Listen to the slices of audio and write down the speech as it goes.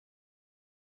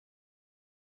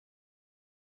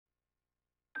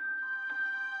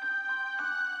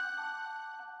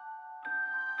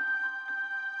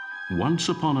Once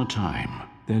upon a time,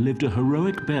 there lived a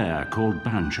heroic bear called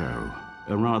Banjo,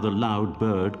 a rather loud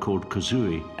bird called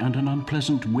Kazooie, and an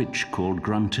unpleasant witch called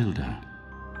Gruntilda.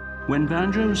 When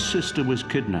Banjo's sister was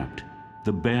kidnapped,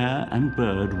 the bear and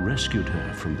bird rescued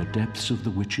her from the depths of the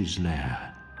witch's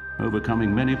lair,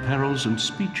 overcoming many perils and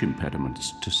speech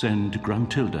impediments to send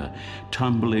Gruntilda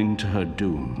tumbling to her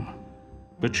doom.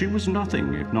 But she was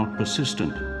nothing if not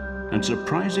persistent, and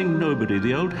surprising nobody,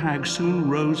 the old hag soon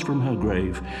rose from her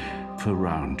grave for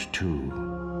round two.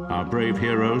 Our brave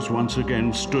heroes once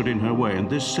again stood in her way, and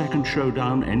this second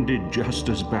showdown ended just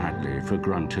as badly for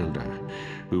Gruntilda,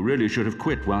 who really should have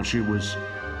quit while she was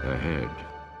ahead.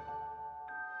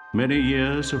 Many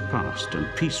years have passed, and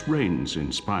peace reigns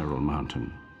in Spiral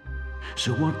Mountain.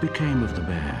 So what became of the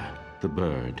bear, the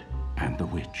bird, and the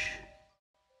witch?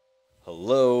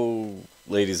 Hello,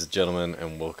 ladies and gentlemen,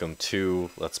 and welcome to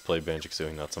Let's Play Banjo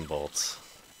Kazooie Nuts and Bolts.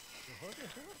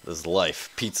 This is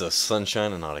life, pizza,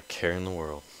 sunshine, and not a care in the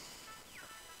world.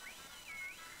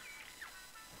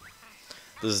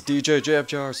 This is DJ Jab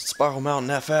Jars at Spiral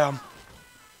Mountain FM.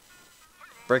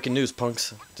 Breaking news,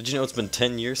 punks. Did you know it's been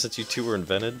 10 years since you two were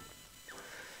invented?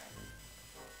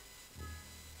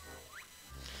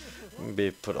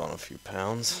 Maybe put on a few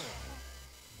pounds.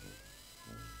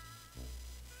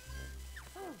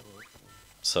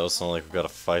 So it's not like we've got to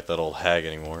fight that old hag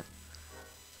anymore.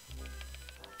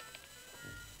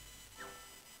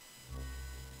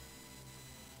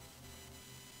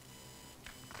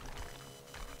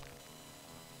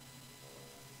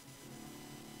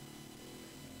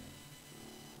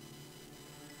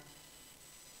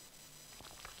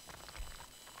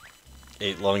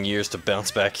 Eight long years to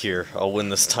bounce back here. I'll win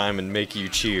this time and make you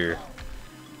cheer.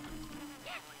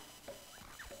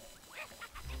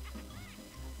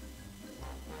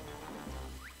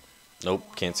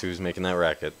 Nope, can't see who's making that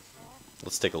racket.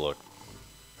 Let's take a look.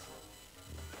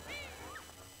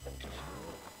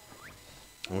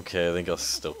 Okay, I think I'll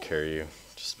still carry you.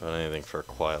 Just about anything for a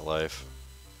quiet life.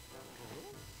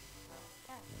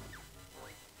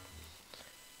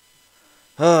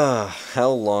 How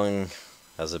long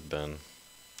has it been?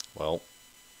 Well,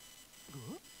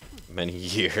 many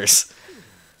years.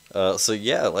 So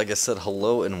yeah, like I said,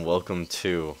 hello and welcome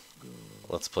to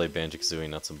Let's Play Banjo Kazooie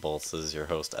Nuts and Bolts. This is your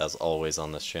host, as always,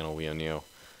 on this channel, TheWeoneo.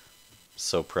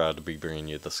 So proud to be bringing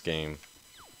you this game.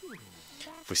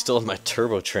 If we still had my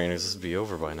turbo trainers, this would be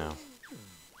over by now.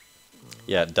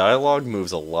 Yeah, dialogue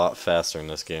moves a lot faster in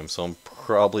this game, so I'm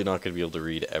probably not going to be able to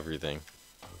read everything.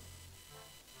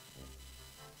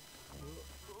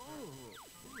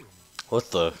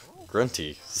 What the?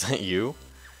 Grunty, is that you?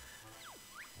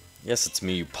 Yes, it's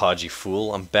me, you podgy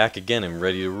fool. I'm back again and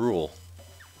ready to rule.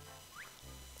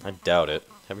 I doubt it.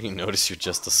 Haven't you noticed you're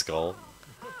just a skull?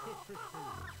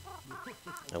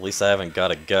 At least I haven't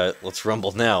got a gut. Let's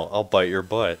rumble now. I'll bite your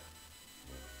butt.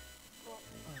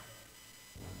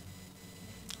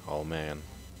 Oh man.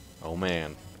 Oh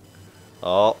man.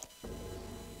 Oh.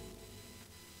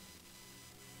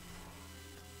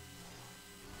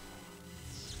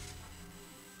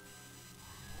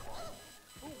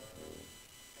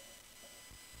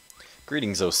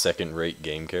 Greetings, oh second-rate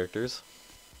game characters.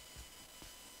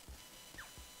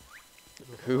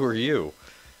 Who are you?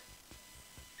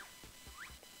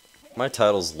 My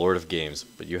title's Lord of Games,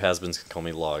 but you has-beens can call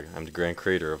me Log. I'm the grand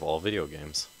creator of all video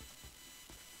games.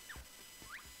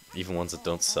 Even ones that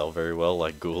don't sell very well,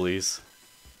 like Ghoulies.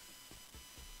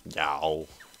 Yow.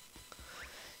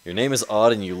 Your name is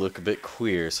odd and you look a bit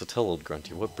queer, so tell old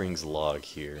Grunty, what brings Log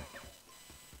here?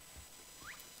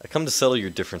 I come to settle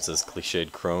your differences,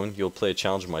 cliched crone. You'll play a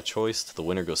challenge of my choice. To the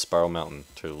winner goes Spiral Mountain.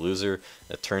 To the loser,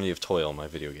 an eternity of toil in my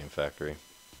video game factory.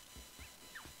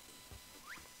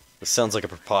 This sounds like a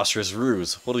preposterous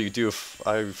ruse. What'll you do if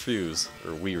I refuse?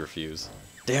 Or we refuse?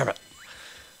 Damn it!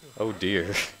 Oh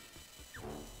dear.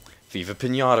 Viva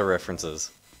Pinata references.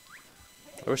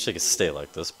 I wish they could stay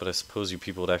like this, but I suppose you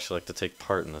people would actually like to take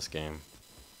part in this game.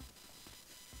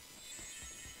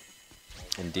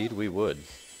 Indeed we would.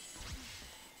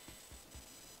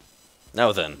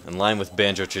 Now then, in line with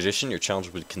Banjo tradition, your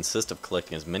challenge would consist of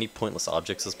collecting as many pointless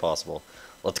objects as possible.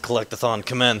 Let the collectathon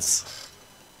commence!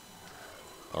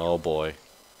 Oh boy.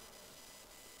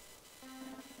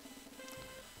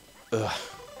 Ugh.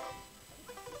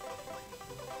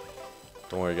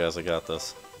 Don't worry guys, I got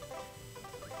this.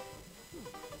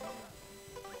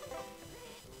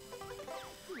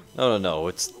 No,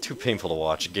 it's too painful to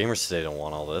watch. Gamers today don't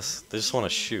want all this. They just want to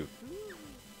shoot.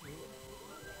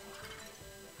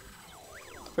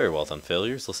 Very well done,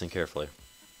 failures. Listen carefully.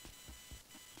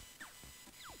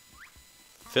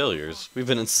 Failures? We've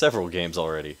been in several games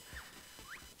already.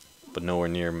 But nowhere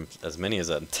near as many as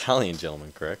that Italian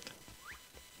gentleman, correct?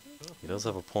 He does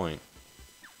have a point.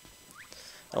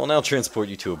 I will now transport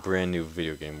you to a brand new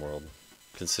video game world,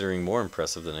 considering more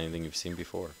impressive than anything you've seen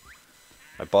before.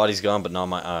 My body's gone, but not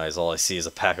my eyes. All I see is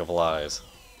a pack of lies.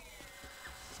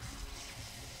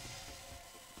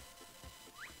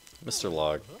 Mr.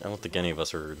 Log, I don't think any of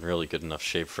us are in really good enough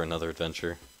shape for another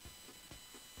adventure.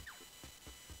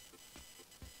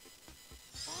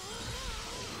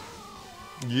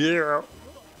 Yeah.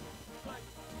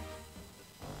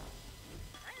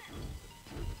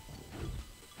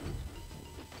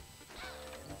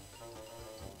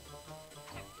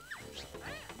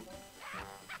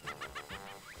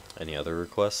 Any other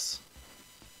requests?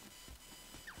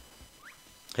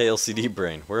 Hey LCD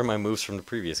Brain, where are my moves from the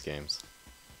previous games?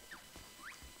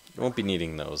 You won't be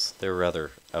needing those. They were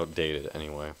rather outdated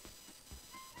anyway.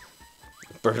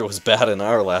 Bird was bad in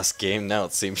our last game, now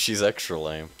it seems she's extra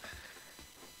lame.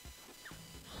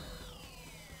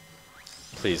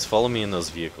 Please, follow me in those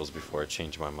vehicles before I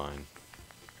change my mind.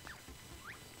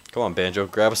 Come on, Banjo,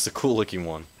 grab us the cool-looking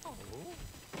one.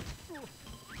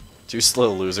 Too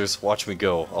slow, losers. Watch me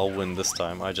go. I'll win this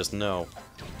time, I just know.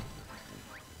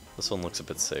 This one looks a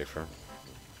bit safer.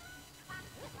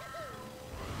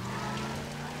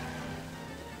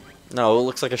 No, it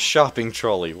looks like a shopping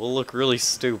trolley. We'll look really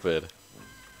stupid.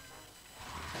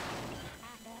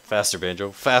 Faster,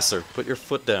 Banjo. Faster! Put your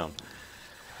foot down.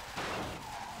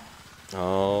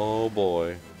 Oh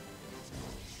boy.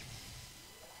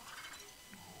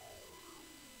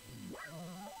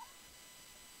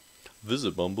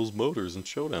 Visit Bumble's Motors in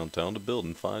Showdown Town to build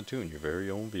and fine-tune your very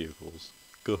own vehicles.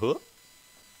 Guh-huh.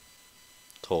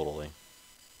 Totally.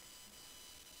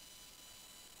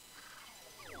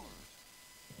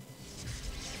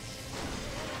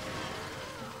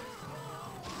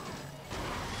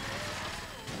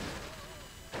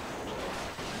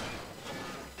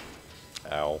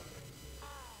 Ow.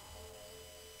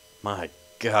 My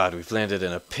God, we've landed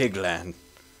in a pigland.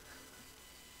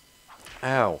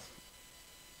 Ow.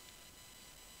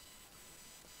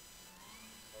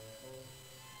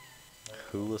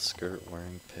 Hula skirt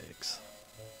wearing pigs.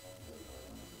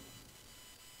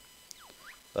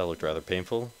 That looked rather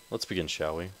painful. Let's begin,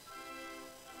 shall we?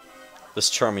 This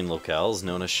charming locale is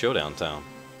known as Showdown Town.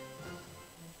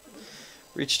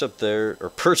 Perched up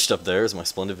there is my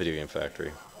splendid video game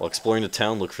factory. While exploring the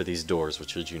town, look for these doors,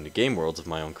 which lead you into game worlds of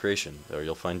my own creation. There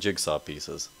you'll find jigsaw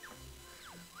pieces.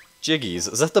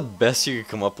 Jiggies? Is that the best you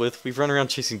could come up with? We've run around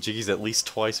chasing jiggies at least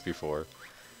twice before.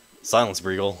 Silence,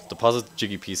 Breagle. Deposit the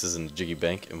jiggy pieces in the jiggy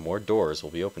bank, and more doors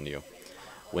will be open to you.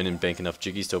 Win and bank enough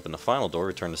jiggies to open the final door,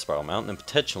 return to Spiral Mountain, and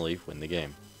potentially win the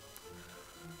game.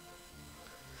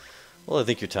 Well, I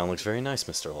think your town looks very nice,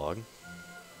 Mr. Log.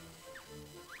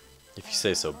 If you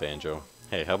say so, Banjo.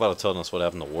 Hey, how about telling us what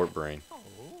happened to Warp Brain?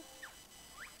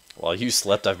 While you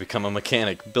slept, I've become a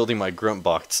mechanic, building my grunt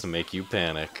box to make you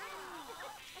panic.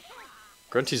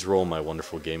 Grunty's role in my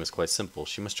wonderful game is quite simple.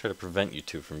 She must try to prevent you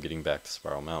two from getting back to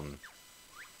Spiral Mountain.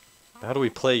 How do we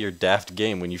play your daft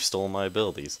game when you've stolen my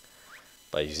abilities?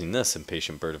 By using this,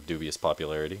 impatient bird of dubious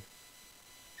popularity.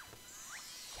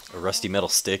 A rusty metal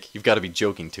stick? You've got to be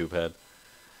joking, Tubehead.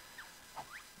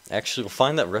 Actually, we'll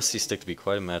find that rusty stick to be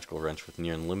quite a magical wrench with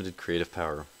near unlimited creative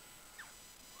power.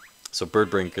 So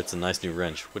Birdbrain gets a nice new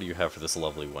wrench. What do you have for this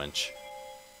lovely wench?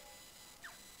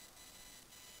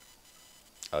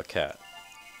 A cat.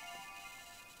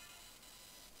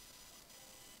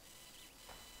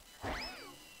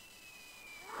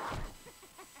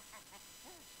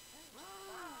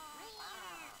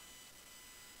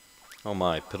 Oh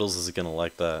my, Piddles is gonna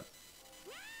like that.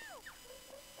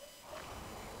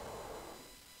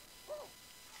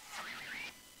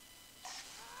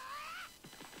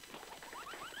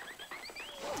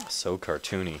 So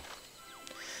cartoony.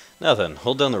 Now then,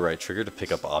 hold down the right trigger to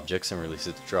pick up objects and release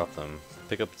it to drop them.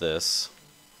 Pick up this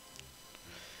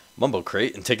Mumbo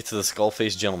crate and take it to the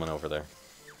skull-faced gentleman over there.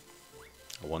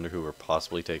 I wonder who we're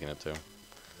possibly taking it to.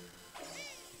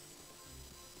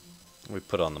 We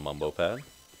put on the Mumbo pad.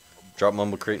 Drop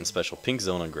Mumbo crate in special pink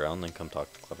zone on ground, then come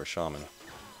talk to Clever Shaman.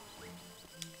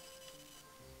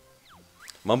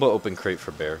 Mumbo open crate for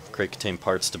Bear. Crate contain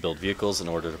parts to build vehicles in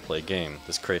order to play a game.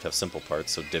 This crate have simple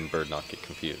parts, so dim bird not get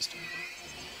confused.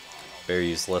 Bear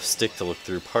use left stick to look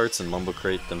through parts in Mumbo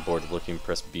crate, then bored of looking,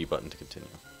 press B button to continue.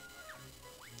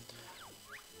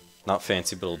 Not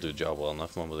fancy, but it'll do the job well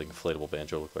enough. Mumbo the inflatable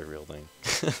banjo look like a real thing.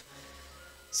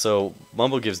 So,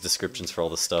 Mumbo gives descriptions for all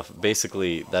this stuff.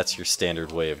 Basically, that's your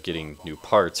standard way of getting new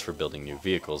parts for building new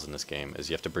vehicles in this game, is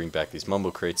you have to bring back these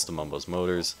Mumbo crates to Mumbo's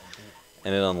Motors,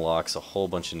 and it unlocks a whole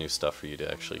bunch of new stuff for you to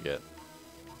actually get.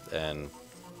 And,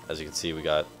 as you can see, we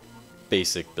got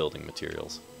basic building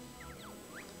materials.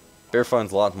 Bear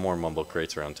finds a lot more Mumbo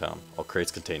crates around town. All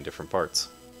crates contain different parts.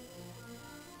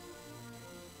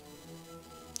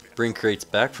 Bring crates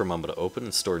back for Mumbo to open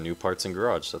and store new parts in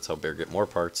garage. That's how Bear get more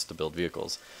parts to build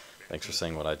vehicles. Thanks for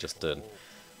saying what I just did.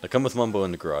 Now come with Mumbo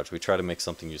in the garage. We try to make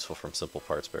something useful from simple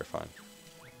parts Bear find.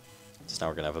 So now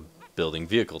we're going to have a building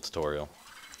vehicle tutorial.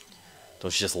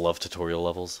 Don't you just love tutorial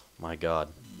levels? My god.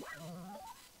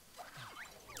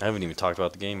 I haven't even talked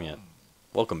about the game yet.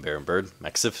 Welcome, Bear and Bird.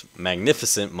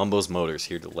 Magnificent Mumbo's Motors,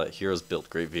 here to let heroes build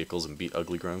great vehicles and beat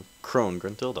ugly crone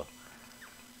Gruntilda.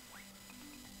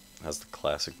 Has the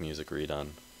classic music redone.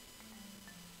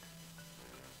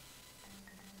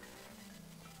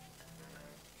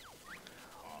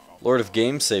 Lord of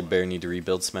Games say Bear need to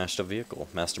rebuild smashed up vehicle.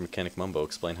 Master Mechanic Mumbo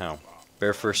explain how.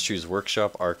 Bear first choose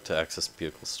Workshop Arc to access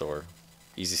vehicle store.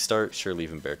 Easy start, sure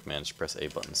leaving Bear can manage, press A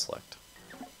button select.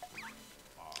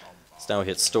 So now we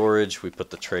hit storage, we put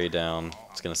the tray down,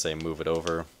 it's going to say move it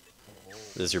over.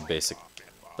 This is your basic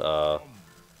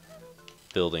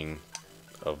building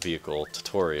a vehicle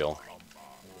tutorial.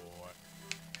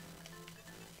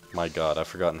 My god, I've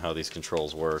forgotten how these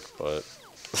controls work, but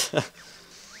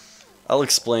I'll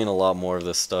explain a lot more of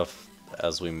this stuff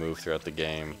as we move throughout the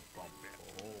game.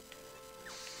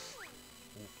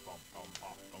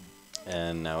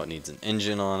 And now it needs an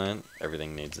engine on it.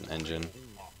 Everything needs an engine.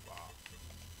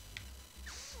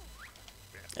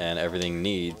 And everything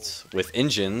needs, with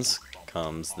engines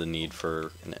comes the need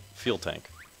for a fuel tank.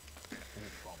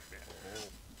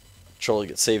 Trolley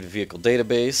gets saved in vehicle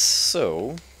database,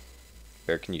 so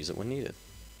Bear can use it when needed.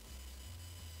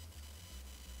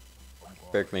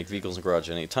 Bear can make vehicles in garage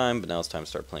at any time, but now it's time to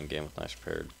start playing game with nice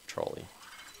prepared trolley.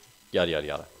 Yada yada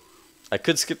yada. I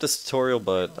could skip this tutorial,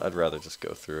 but I'd rather just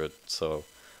go through it, so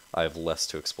I have less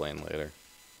to explain later.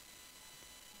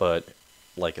 But,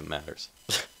 like it matters.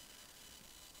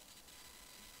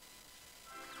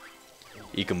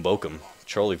 Ekum Bokum.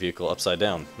 Trolley vehicle upside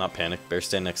down. Not panic. Bear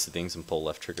stand next to things and pull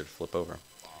left trigger to flip over.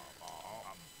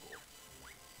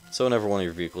 So whenever one of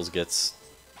your vehicles gets,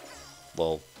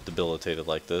 well, debilitated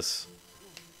like this,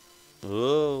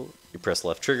 you press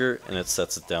left trigger and it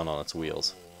sets it down on its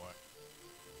wheels.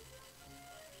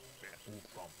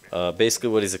 Basically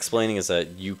what he's explaining is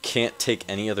that you can't take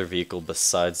any other vehicle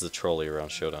besides the trolley around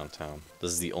Showdown Town.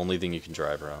 This is the only thing you can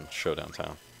drive around Showdown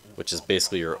Town, which is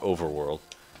basically your overworld.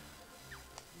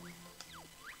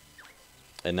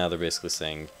 And now they're basically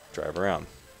saying drive around.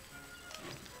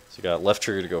 So you got left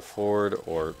trigger to go forward,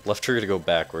 or left trigger to go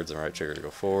backwards, and right trigger to go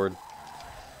forward.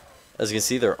 As you can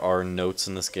see, there are notes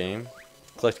in this game.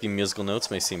 Collecting musical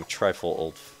notes may seem a trifle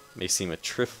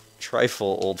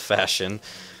old-fashioned,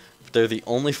 but they're the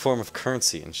only form of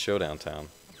currency in Showdown Town.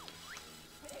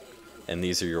 And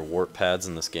these are your warp pads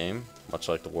in this game, much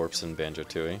like the warps in Banjo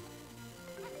Kazooie.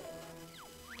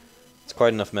 It's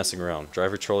quite enough messing around.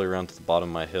 Drive your trolley around to the bottom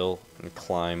of my hill and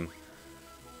climb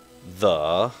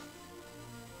the...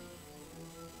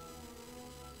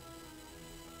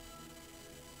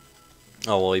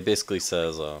 Oh, well, he basically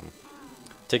says,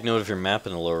 take note of your map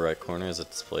in the lower right corner as it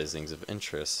displays things of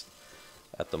interest.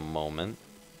 At the moment,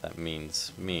 that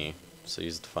means me, so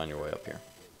use it to find your way up here.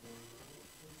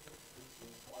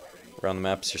 Around the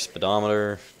map is your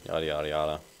speedometer, yada yada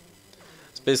yada.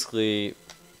 So basically,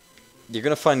 you're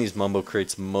going to find these Mumbo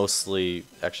crates mostly,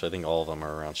 actually I think all of them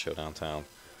are around Showdown Town.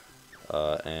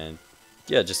 And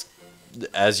yeah, just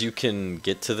as you can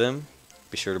get to them,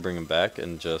 be sure to bring them back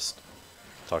and just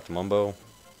talk to Mumbo.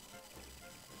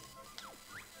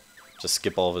 Just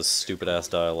skip all of his stupid ass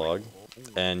dialogue,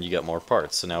 and you get more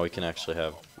parts. So now we actually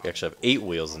have 8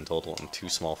 wheels in total and 2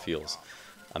 small fuels.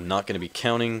 I'm not going to be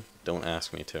counting. Don't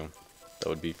ask me to. That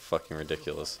would be fucking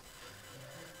ridiculous.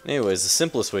 Anyways, the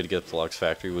simplest way to get up to Log's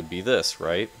factory would be this,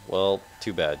 right? Well,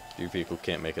 too bad. Your vehicle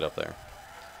can't make it up there.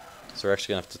 So we're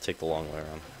actually going to have to take the long way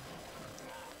around.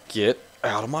 Get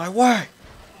out of my way!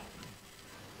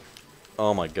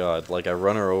 Oh my god, like I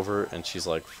run her over and she's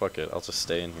like, fuck it, I'll just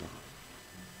stay in here.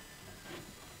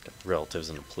 Got relatives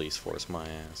in the police force, my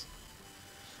ass.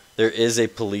 There is a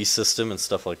police system and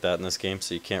stuff like that in this game,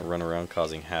 so you can't run around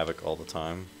causing havoc all the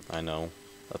time. I know,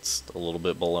 that's a little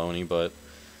bit baloney, but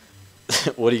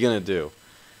what are you gonna do?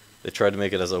 They tried to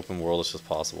make it as open world as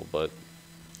possible, but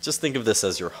just think of this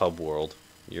as your hub world.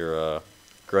 Your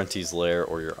Grunty's Lair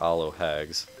or your Aloe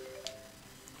Hags.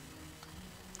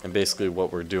 And basically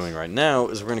what we're doing right now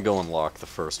is we're going to go unlock the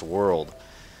first world.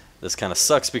 This kind of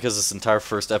sucks because this entire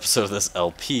first episode of this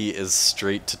LP is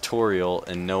straight tutorial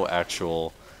and no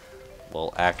actual,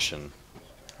 well, action.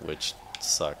 Which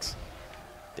sucks.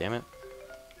 Damn it.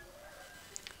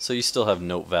 So you still have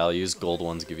note values. Gold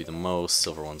ones give you the most,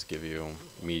 silver ones give you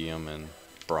medium, and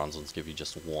bronze ones give you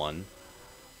just 1.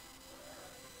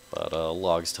 But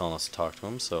Log's telling us to talk to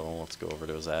him, so let's go over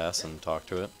to his ass and talk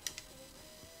to it.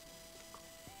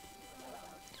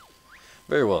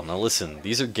 Very well, now listen,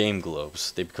 these are game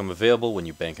globes. They become available when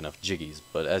you bank enough jiggies,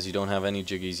 but as you don't have any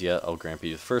jiggies yet, I'll grant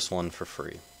you the first one for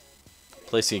free.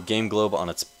 Placing a game globe on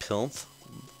its plinth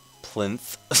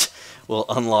will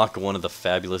unlock one of the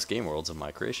fabulous game worlds of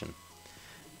my creation.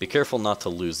 Be careful not to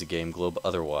lose the game globe,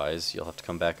 otherwise you'll have to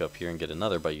come back up here and get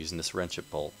another by using this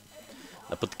wrench-it bolt.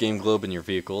 Now put the game globe in your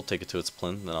vehicle, take it to its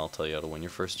plinth, and then I'll tell you how to win your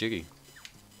first jiggy.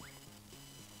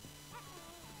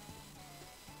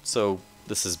 So,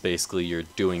 this is basically you're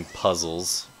doing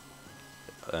puzzles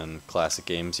in classic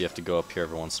games. You have to go up here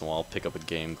every once in a while, pick up a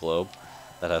game globe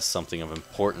that has something of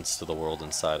importance to the world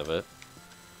inside of it.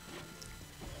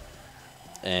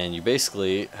 And you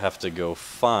basically have to go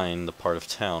find the part of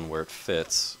town where it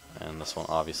fits, and this one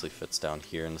obviously fits down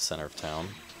here in the center of town.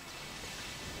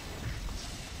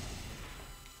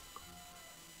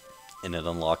 And it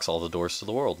unlocks all the doors to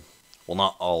the world. Well,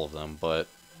 not all of them, but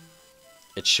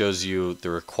it shows you the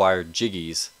required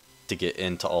jiggies to get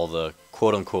into all the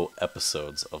quote-unquote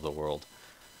episodes of the world.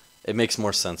 It makes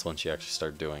more sense once you actually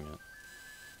start doing it.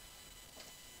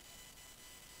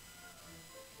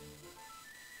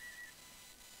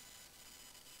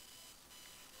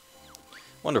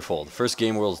 Wonderful. The first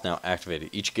game world is now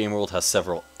activated. Each game world has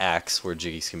several acts where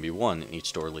jiggies can be won, and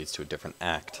each door leads to a different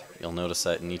act. You'll notice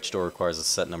that in each door requires a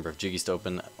set number of jiggies to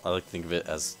open. I like to think of it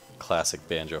as classic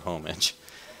Banjo homage.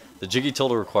 The jiggy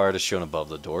total required is shown above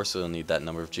the door, so you'll need that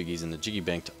number of jiggies in the jiggy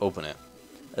bank to open it.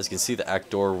 As you can see, the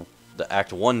Act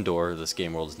 1 door of this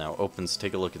game world is now open, so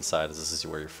take a look inside as this is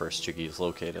where your first jiggy is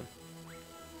located.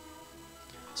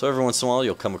 So every once in a while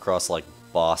you'll come across like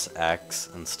boss acts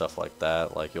and stuff like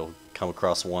that. Like you'll come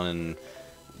across one and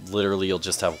literally you'll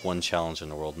just have one challenge in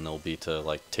the world, and it'll be to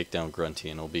like take down Grunty,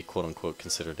 and it'll be quote unquote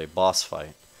considered a boss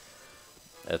fight.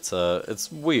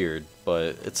 It's weird,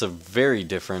 but it's a very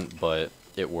different, but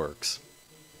it works.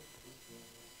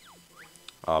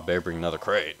 Better bring another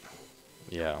crate.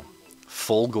 Yeah.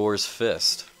 Fulgor's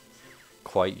Fist.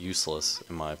 Quite useless,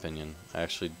 in my opinion. I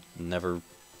actually never,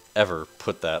 ever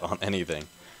put that on anything.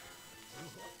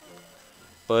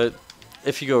 But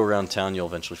if you go around town, you'll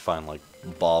eventually find, like,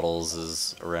 Bottles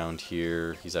is around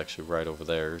here. He's actually right over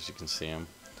there, as you can see him.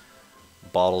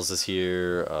 Bottles is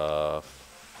here.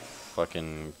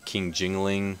 Fucking King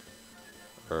Jingling.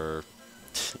 Or...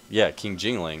 yeah, King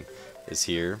Jingling is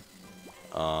here.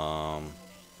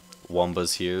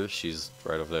 Wumba's here. She's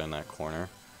right over there in that corner.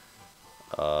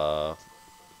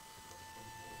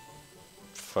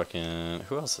 Fucking...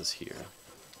 who else is here?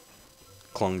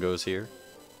 Klungo's here.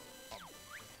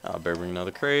 Better bring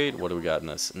another crate. What do we got in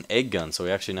this? An egg gun, so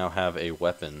we actually now have a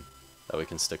weapon that we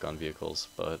can stick on vehicles.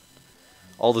 But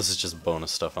all this is just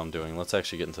bonus stuff I'm doing. Let's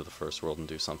actually get into the first world and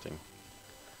do something.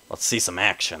 Let's see some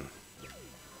action.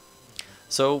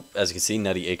 So, as you can see,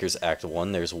 Nutty Acres Act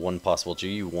 1, there's one possible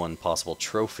G, one possible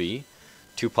trophy,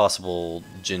 2 possible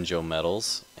Jinjo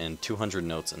medals, and 200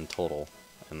 notes in total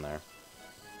in there.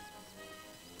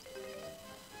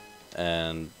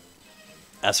 And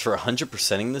as for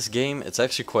 100%ing this game, it's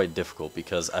actually quite difficult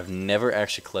because I've never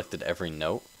actually collected every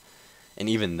note. And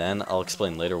even then, I'll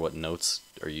explain later what notes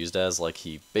are used as. Like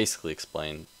he basically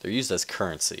explained, they're used as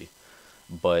currency.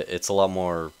 But it's a lot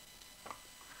more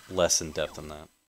less in depth than that.